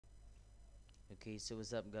Okay, so what's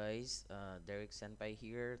up guys? Derek Senpai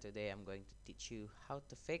here. Today I'm going to teach you how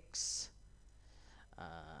to fix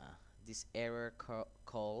this error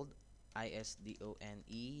called ISDone.dll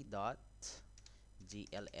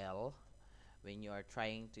when you are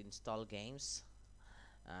trying to install games.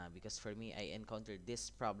 Because for me, I encountered this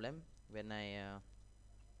problem when I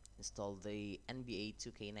installed the NBA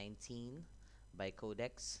 2K19 by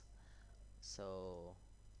CODEX. So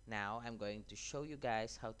now I'm going to show you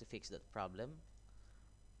guys how to fix that problem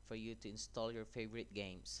for you to install your favorite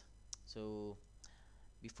games. So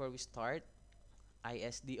before we start,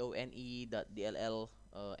 ISDone.dll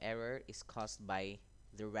error is caused by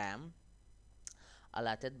the RAM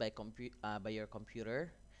allotted by your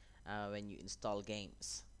computer when you install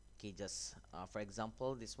games. Okay, just for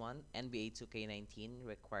example, this one NBA 2K19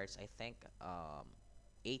 requires, I think,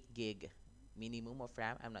 8 gig minimum of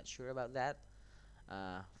RAM. I'm not sure about that.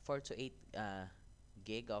 4 to 8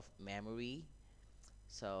 gig of memory.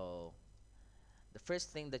 So the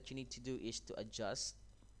first thing that you need to do is to adjust.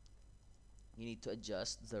 You need to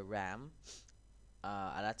adjust the RAM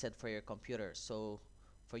allotted for your computer. So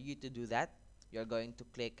for you to do that, you're going to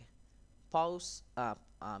click pause.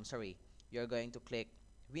 You're going to click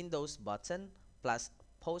Windows button plus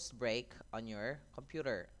pause break on your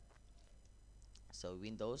computer. So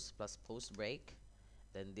Windows plus pause break,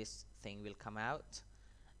 then this thing will come out,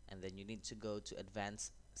 and then you need to go to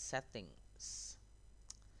advanced settings.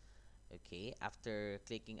 Okay, after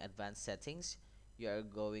clicking advanced settings, you are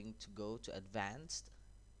going to go to advanced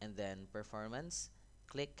and then performance.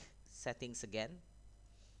 Click settings again,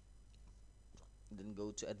 then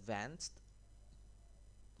go to advanced,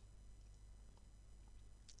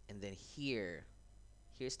 and then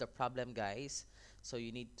here's the problem guys. So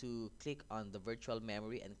you need to click on the virtual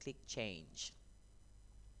memory and click change.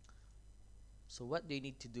 So what do you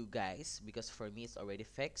need to do guys, because for me it's already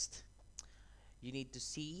fixed? You need to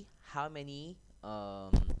see how many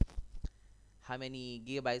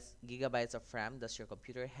gigabytes of RAM does your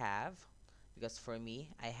computer have, because for me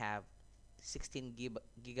I have 16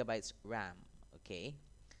 gigabytes RAM. Okay,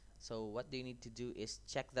 so what do you need to do is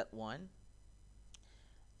check that one,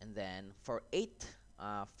 and then for 8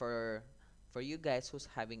 for you guys who's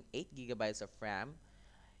having 8 gigabytes of RAM,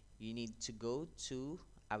 you need to go to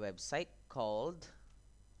a website called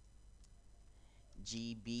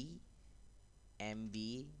gbmb.org.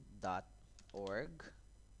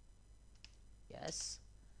 Yes,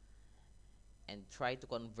 and try to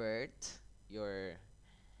convert your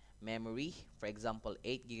memory, for example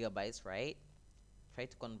 8 gigabytes, right? Try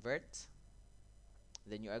to convert,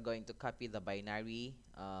 then you are going to copy the binary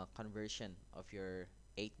conversion of your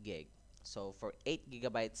 8 gig. So for 8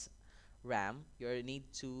 gigabytes RAM, you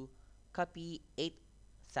need to copy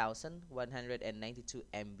 8192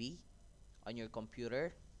 MB on your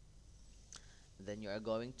computer. Then you are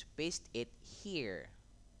going to paste it here.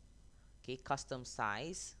 Okay, custom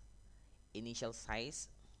size, initial size,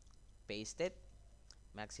 paste it,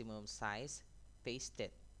 maximum size, paste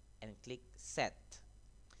it, and click set.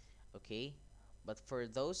 Okay, but for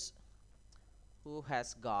those who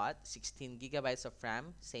has got 16 gigabytes of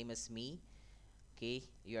RAM, same as me, okay,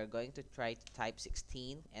 you are going to try to type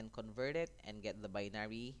 16 and convert it and get the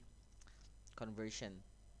binary conversion,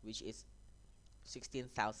 which is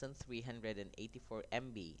 16,384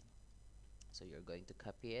 MB. So you're going to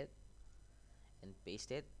copy it and paste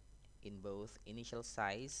it in both initial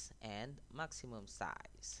size and maximum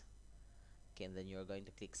size. Okay, and then you're going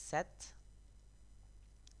to click set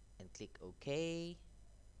and click OK.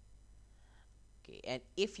 Okay, and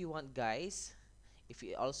if you want guys, if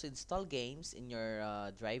you also install games in your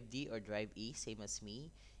drive D or drive E, same as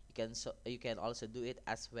me, you can also do it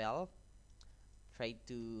as well. Try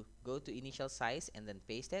to go to initial size and then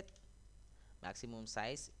paste it, maximum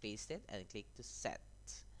size, paste it, and click to set.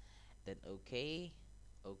 Then OK,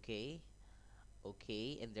 OK,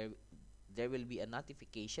 OK, and there will be a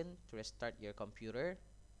notification to restart your computer.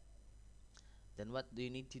 Then what do you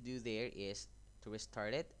need to do there is to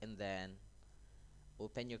restart it and then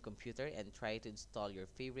open your computer and try to install your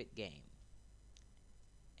favorite game.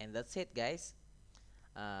 And that's it guys.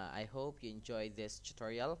 I hope you enjoyed this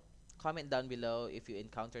tutorial. Comment down below if you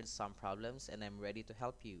encountered some problems and I'm ready to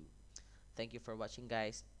help you. Thank you for watching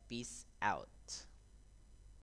guys. Peace out.